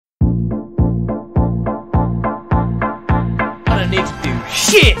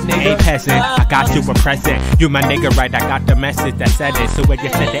shit, nigga. Hey peasant, I got you a present. You my nigga, right? I got the message that said it. So when you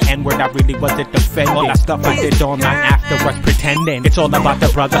said the N-word, I really wasn't offended. All that stuff I did all night after was pretending. It's all about the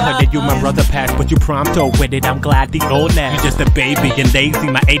brotherhood that you my brother passed, but you pronto with it. I'm glad the old left. You just a baby and lazy,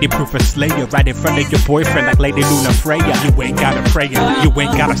 my 80 proof of slayer, right in front of your boyfriend like Lady Luna Freya. You ain't got a prayer, you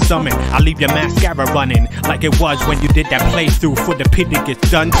ain't got a summon. I'll leave your mascara running like it was when you did that playthrough for the pitious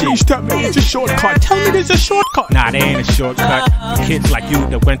dungeon. Please tell me it's a shortcut. Tell me there's a shortcut. Nah, there ain't a shortcut. The kids like you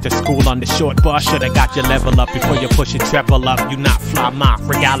that went to school on the short bus should've got your level up before you push your treble up. You not fly my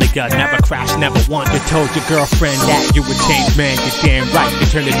regalia, never crash, never want. You told your girlfriend that you would change, man. You're damn right. You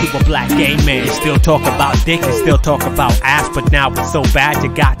turned into a black gay man. You still talk about dick, you still talk about ass, but now it's so bad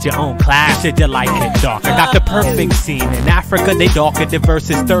you got your own class. You said you like it dark. I got the perfect scene. In Africa they darker than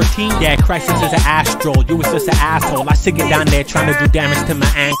verses 13. Yeah, KRYCISS is an astral. You was just an asshole. I see you down there trying to do damage to my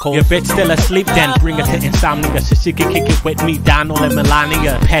ankle. Your bitch still asleep, then bring her to insomnia so she can kick it with me, Donald and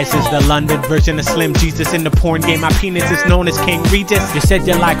Melania. Pez is the London version of Slim Jesus. In the porn game, my penis is known as King Regis. You said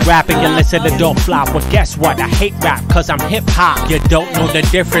you like rapping, you listen to Don't Flop. Well, guess what? I hate rap cause I'm hip hop. You don't know the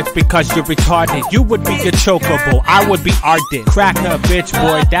difference because you're retarded. You would be a chocobo, I would be ardent. Cracker, bitch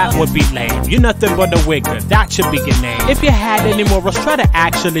boy, that would be lame. You're nothing but a wigger, that should be your name. If you had any morals, try to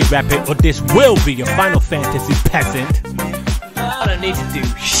actually rap it, or this will be your Final Fantasy peasant. I don't need to do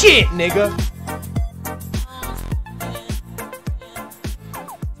shit, nigga.